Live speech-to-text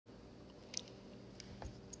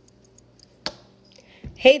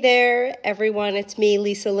Hey there, everyone. It's me,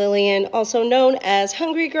 Lisa Lillian, also known as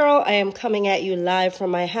Hungry Girl. I am coming at you live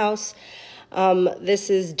from my house.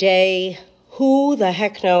 This is day, who the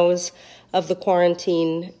heck knows, of the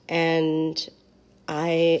quarantine, and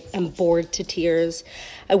I am bored to tears.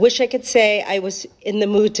 I wish I could say I was in the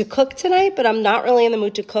mood to cook tonight, but I'm not really in the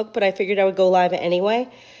mood to cook, but I figured I would go live anyway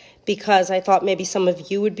because I thought maybe some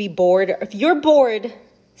of you would be bored. If you're bored,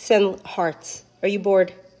 send hearts. Are you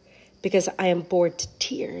bored? Because I am bored to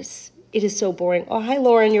tears. It is so boring. Oh, hi,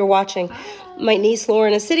 Lauren, you're watching. Hi. My niece,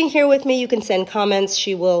 Lauren, is sitting here with me. You can send comments.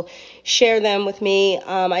 She will share them with me.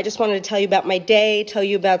 I just wanted to tell you about my day, tell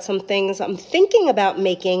you about some things I'm thinking about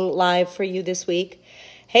making live for you this week.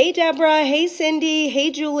 Hey, Deborah. Hey, Cindy. Hey,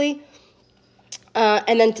 Julie.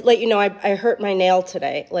 And then to let you know, I hurt my nail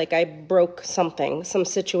today. Like, I broke something, some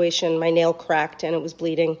situation. My nail cracked, and it was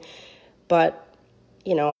bleeding. But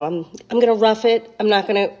you know, I'm going to rough it. I'm not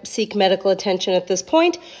going to seek medical attention at this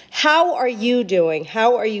point. How are you doing?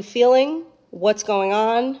 How are you feeling? What's going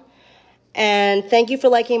on? And thank you for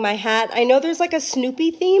liking my hat. I know there's like a Snoopy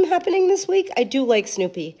theme happening this week. I do like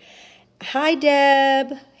Snoopy. Hi,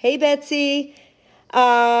 Deb. Hey, Betsy.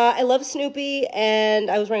 I love Snoopy, and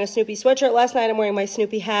I was wearing a Snoopy sweatshirt last night. I'm wearing my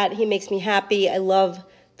Snoopy hat. He makes me happy. I love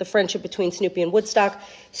the friendship between Snoopy and Woodstock.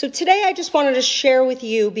 So today I just wanted to share with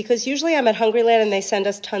you, because usually I'm at Hungryland and they send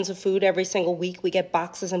us tons of food every single week. We get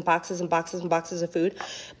boxes and boxes and boxes and boxes of food.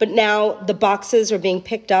 But now the boxes are being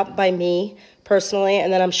picked up by me personally,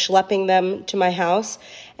 and then I'm schlepping them to my house,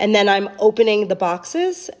 and then I'm opening the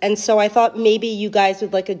boxes. And so I thought maybe you guys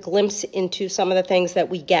would like a glimpse into some of the things that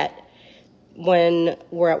we get when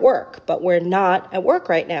we're at work, but we're not at work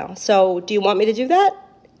right now. So do you want me to do that?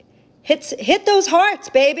 Hit those hearts,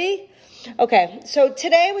 baby. Okay, so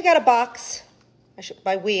today we got a box.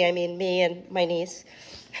 By we, I mean me and my niece,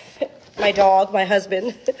 my dog, my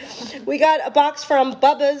husband. We got a box from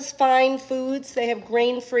Bubba's Fine Foods. They have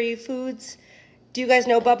grain-free foods. Do you guys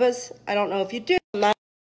know Bubba's? I don't know if you do. I'm not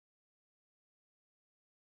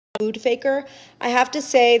a food faker. I have to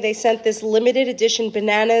say they sent this limited edition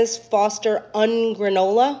Bananas Foster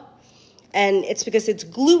Ungranola, and it's because it's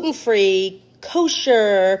gluten-free,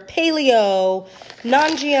 kosher, paleo,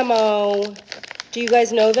 non-GMO. Do you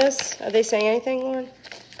guys know this? Are they saying anything, Lauren?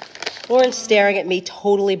 Lauren's staring at me,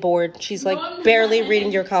 totally bored. She's like barely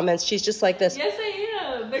reading your comments. She's just like this. Yes,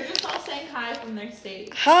 I am. They're just all saying hi from their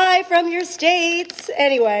states. Hi from your states.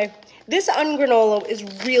 Anyway, this ungranola is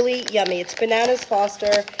really yummy. It's Bananas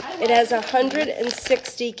Foster. It has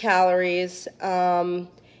 160 calories, and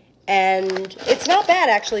it's not bad,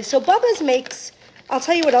 actually. So Bubba's makes, I'll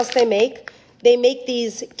tell you what else they make. They make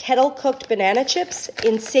these kettle-cooked banana chips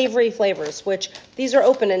in savory flavors, which these are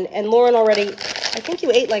open, and Lauren already, I think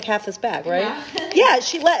you ate like half this bag, right? Yeah,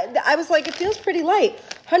 I was like, it feels pretty light.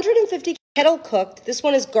 150 kettle-cooked. This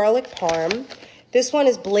one is garlic parm. This one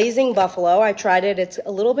is blazing buffalo. I tried it. It's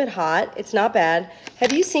a little bit hot. It's not bad.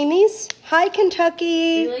 Have you seen these? Hi,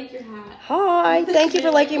 Kentucky. I like your hat. Hi. Thank you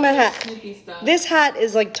for liking my hat. This hat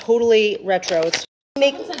is like totally retro. It's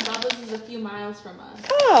Someone said Bubba's is a few miles from us.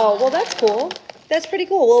 Oh, well, that's cool. That's pretty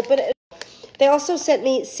cool. Well, but they also sent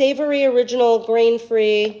me savory, original,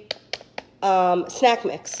 grain-free snack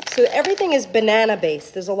mix. So everything is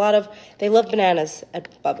banana-based. There's a lot of, they love bananas at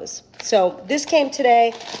Bubba's. So this came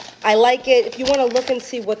today. I like it. If you want to look and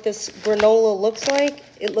see what this granola looks like,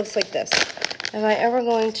 it looks like this. Am I ever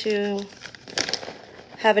going to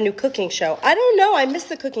have a new cooking show? I don't know. I missed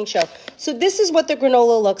the cooking show. So this is what the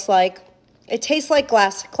granola looks like. It tastes like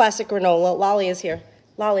classic granola. Lolly is here.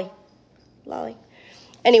 Lolly.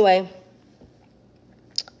 Anyway,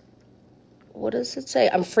 what does it say?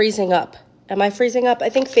 I'm freezing up. Am I freezing up? I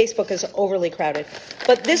think Facebook is overly crowded.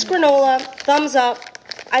 But this granola, thumbs up.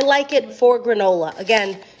 I like it for granola.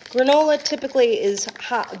 Again, granola typically is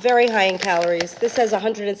very high in calories. This has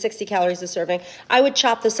 160 calories a serving. I would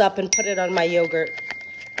chop this up and put it on my yogurt,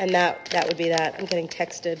 and that would be that. I'm getting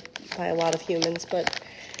texted by a lot of humans, but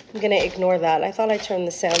I'm going to ignore that. I thought I turned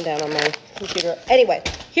the sound down on my computer. Anyway,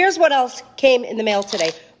 here's what else came in the mail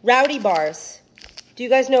today. Rowdy bars. Do you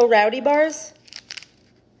guys know Rowdy bars?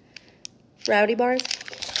 Rowdy bars?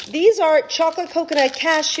 These are chocolate coconut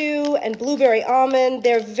cashew and blueberry almond.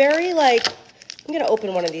 They're very like, I'm going to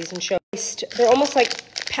open one of these and show you. They're almost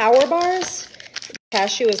like power bars.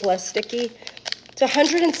 Cashew is less sticky. It's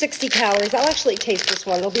 160 calories. I'll actually taste this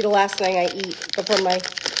one. It'll be the last thing I eat before my...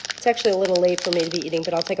 It's actually a little late for me to be eating,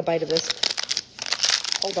 but I'll take a bite of this.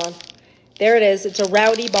 Hold on. There it is. It's a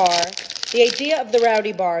Rowdy bar. The idea of the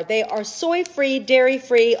Rowdy bar, they are soy-free,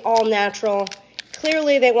 dairy-free, all-natural.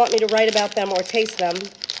 Clearly, they want me to write about them or taste them.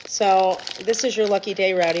 So this is your lucky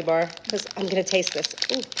day, Rowdy bar, because I'm going to taste this.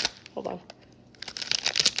 Ooh, hold on.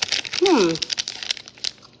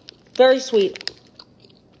 Very sweet.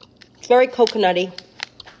 It's very coconutty.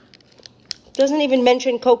 Doesn't even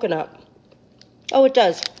mention coconut. Oh, it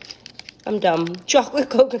does. I'm dumb. Chocolate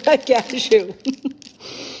coconut cashew.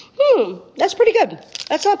 That's pretty good.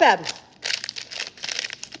 That's not bad.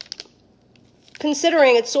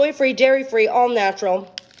 Considering it's soy-free, dairy-free, all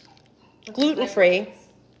natural, gluten-free.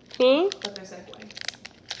 But there's egg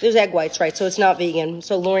whites. There's egg whites, right? So it's not vegan.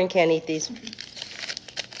 So Lauren can't eat these.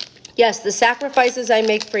 Yes, the sacrifices I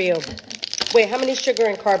make for you. Wait, how many sugar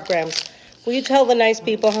and carb grams? Will you tell the nice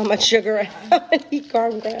people how much sugar and how many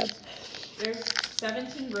carb grams? There's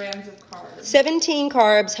 17 grams of carbs. 17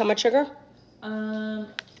 carbs. How much sugar?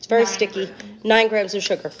 It's very sticky. Grams. 9 grams of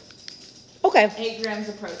sugar. Okay. 8 grams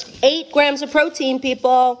of protein. 8 grams of protein,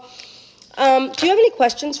 people. Do you have any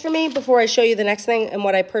questions for me before I show you the next thing and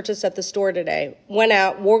what I purchased at the store today? Went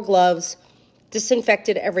out, wore gloves,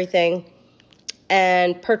 disinfected everything,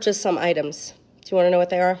 and purchased some items. Do you want to know what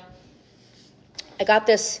they are? I got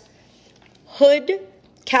this Hood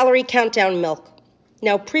Calorie Countdown milk.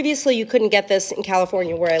 Now, previously, you couldn't get this in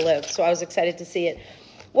California where I live, so I was excited to see it.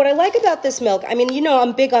 What I like about this milk, I mean, you know,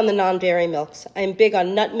 I'm big on the non-dairy milks. I'm big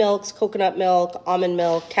on nut milks, coconut milk, almond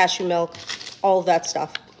milk, cashew milk, all of that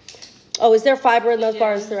stuff. Oh, is there fiber in those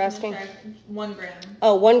bars they're asking? 1 gram.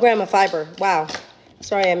 Oh, 1 gram of fiber. Wow.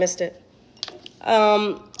 Sorry, I missed it.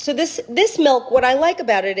 So this milk, what I like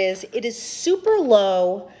about it is super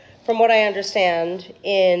low, from what I understand,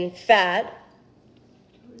 in fat.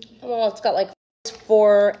 Well, it's got like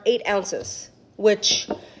for 8 ounces, which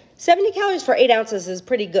 70 calories for 8 ounces is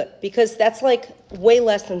pretty good because that's like way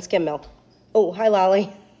less than skim milk. Oh, hi,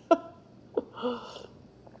 Lolly.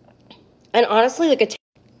 And honestly, like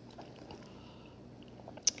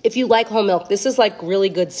if you like whole milk, this is like really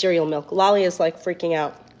good cereal milk. Lolly is like freaking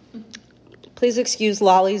out. Please excuse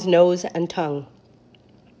Lolly's nose and tongue.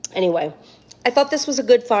 Anyway, I thought this was a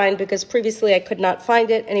good find because previously I could not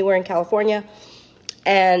find it anywhere in California.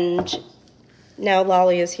 And now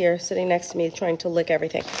Lolly is here sitting next to me trying to lick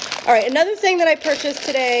everything. All right, another thing that I purchased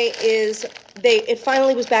today is it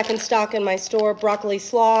finally was back in stock in my store, broccoli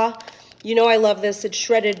slaw. You know I love this. It's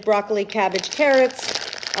shredded broccoli, cabbage, carrots.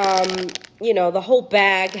 You know, the whole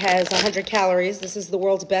bag has 100 calories. This is the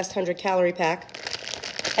world's best 100-calorie pack.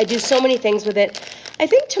 I do so many things with it. I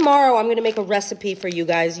think tomorrow I'm going to make a recipe for you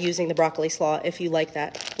guys using the broccoli slaw if you like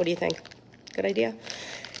that. What do you think? Good idea?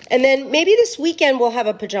 And then maybe this weekend we'll have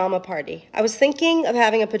a pajama party. I was thinking of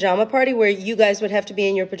having a pajama party where you guys would have to be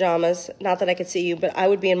in your pajamas. Not that I could see you, but I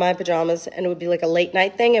would be in my pajamas, and it would be like a late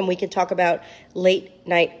night thing, and we could talk about late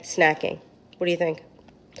night snacking. What do you think?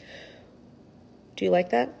 Do you like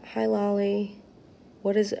that? Hi, Lolly.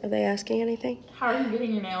 Are they asking anything? How are you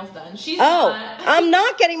getting your nails done? She's not. not. I'm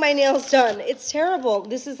not getting my nails done. It's terrible.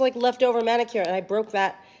 This is like leftover manicure, and I broke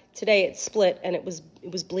that today. It split, and it was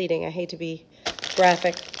bleeding. I hate to be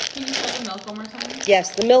graphic. Can you say the milk one more time?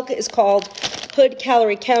 Yes, the milk is called Hood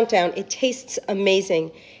Calorie Countdown. It tastes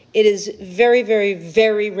amazing. It is very, very,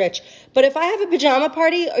 very rich. But if I have a pajama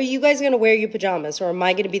party, are you guys going to wear your pajamas, or am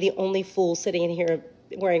I going to be the only fool sitting in here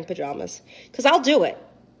wearing pajamas? Because I'll do it.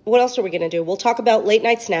 What else are we going to do? We'll talk about late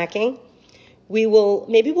night snacking.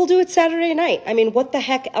 Maybe we'll do it Saturday night. I mean, what the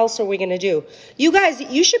heck else are we going to do? You guys,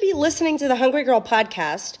 you should be listening to the Hungry Girl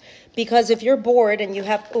podcast, because if you're bored and you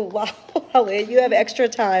have, you have extra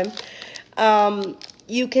time,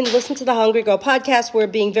 you can listen to the Hungry Girl podcast. We're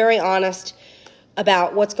being very honest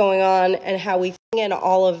about what's going on and how we and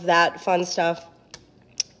all of that fun stuff.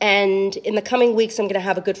 And in the coming weeks, I'm going to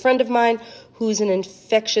have a good friend of mine who's an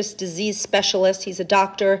infectious disease specialist. He's a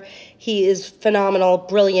doctor. He is phenomenal,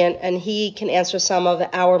 brilliant, and he can answer some of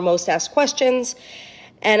our most asked questions.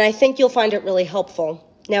 And I think you'll find it really helpful.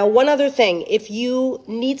 Now, one other thing, if you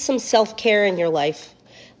need some self-care in your life,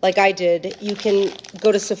 like I did, you can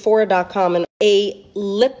go to Sephora.com and a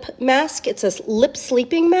lip mask. It's a lip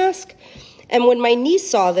sleeping mask. And when my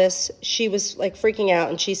niece saw this, she was like freaking out,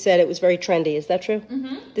 and she said it was very trendy. Is that true?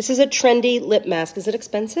 Mm-hmm. This is a trendy lip mask. Is it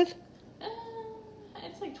expensive?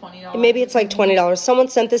 It's like $20. Maybe it's like $20. Someone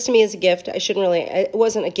sent this to me as a gift. It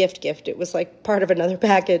wasn't a gift. It was like part of another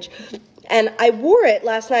package. And I wore it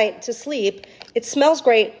last night to sleep. It smells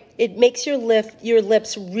great. It makes your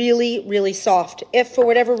lips really, really soft. If for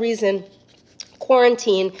whatever reason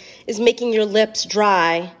quarantine is making your lips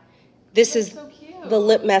dry, this is so the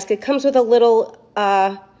lip mask. It comes with a little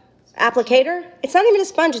applicator. It's not even a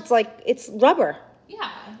sponge. It's rubber.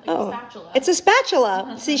 Yeah, like a spatula. It's a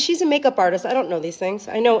spatula. See, she's a makeup artist. I don't know these things.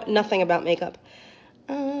 I know nothing about makeup.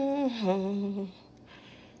 Now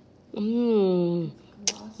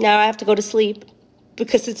I have to go to sleep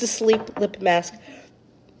because it's a sleep lip mask.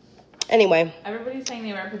 Anyway. Everybody's saying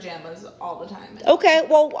they wear pajamas all the time. Okay,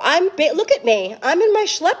 well, look at me. I'm in my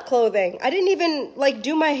schlep clothing. I didn't even, like,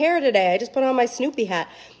 do my hair today. I just put on my Snoopy hat.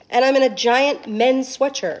 And I'm in a giant men's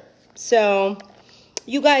sweatshirt. So,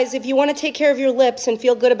 you guys, if you want to take care of your lips and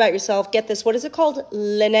feel good about yourself, get this. What is it called?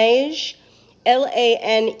 Laneige.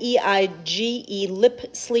 Laneige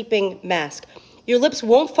lip sleeping mask. Your lips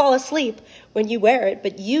won't fall asleep when you wear it,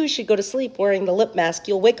 but you should go to sleep wearing the lip mask.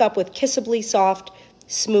 You'll wake up with kissably soft,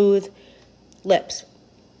 smooth lips.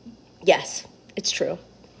 Yes, it's true.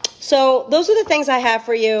 So those are the things I have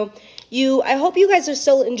for you. I hope you guys are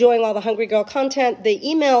still enjoying all the Hungry Girl content. The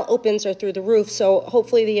email opens are through the roof, so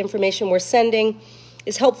hopefully the information we're sending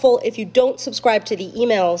is helpful. If you don't subscribe to the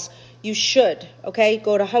emails, you should, okay?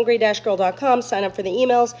 Go to hungry-girl.com, sign up for the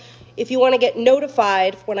emails. If you want to get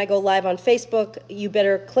notified when I go live on Facebook, you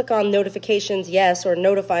better click on notifications, yes, or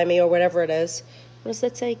notify me, or whatever it is. What does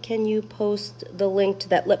that say? Can you post the link to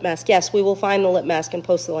that lip mask? Yes, we will find the lip mask and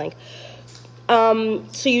post the link.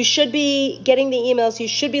 So you should be getting the emails. You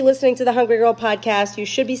should be listening to the Hungry Girl podcast. You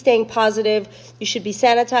should be staying positive. You should be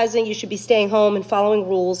sanitizing. You should be staying home and following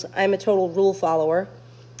rules. I'm a total rule follower,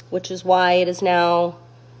 which is why it is now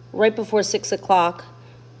right before 6 o'clock,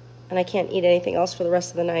 and I can't eat anything else for the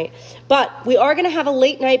rest of the night. But we are going to have a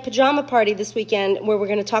late-night pajama party this weekend where we're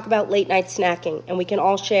going to talk about late-night snacking, and we can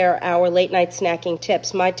all share our late-night snacking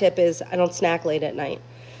tips. My tip is I don't snack late at night.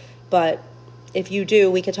 But if you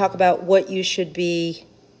do, we can talk about what you should be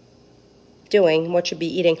doing, what should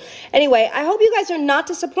be eating. Anyway, I hope you guys are not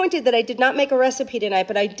disappointed that I did not make a recipe tonight,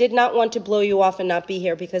 but I did not want to blow you off and not be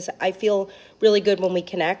here because I feel really good when we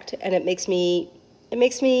connect, and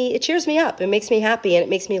it cheers me up. It makes me happy, and it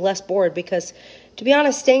makes me less bored because, to be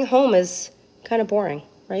honest, staying home is kind of boring,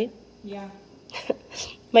 right? Yeah.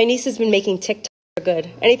 My niece has been making TikTok good.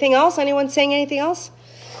 Anything else? Anyone saying anything else?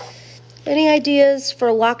 Any ideas for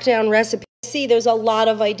lockdown recipes? See, there's a lot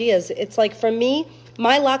of ideas. It's like, for me,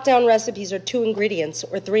 my lockdown recipes are 2 ingredients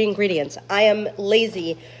or 3 ingredients. I am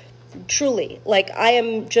lazy. Truly, like I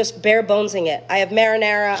am just bare bonesing it. I have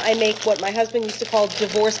marinara. I make what my husband used to call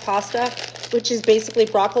divorce pasta, which is basically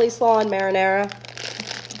broccoli slaw and marinara.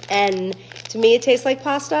 And to me, it tastes like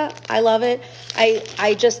pasta. I love it.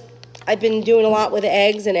 I've been doing a lot with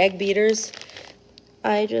eggs and egg beaters.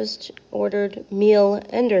 I just ordered meal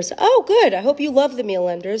enders. Oh, good. I hope you love the meal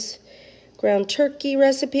enders. Ground turkey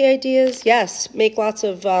recipe ideas. Yes, make lots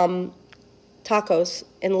of tacos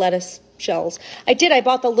and lettuce shells. I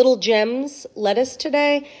bought the Little Gems lettuce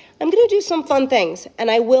today. I'm going to do some fun things, and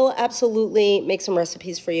I will absolutely make some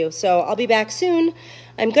recipes for you. So I'll be back soon.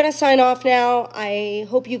 I'm going to sign off now. I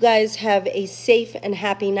hope you guys have a safe and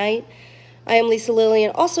happy night. I am Lisa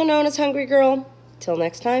Lillian, also known as Hungry Girl. Till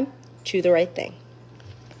next time, chew the right thing.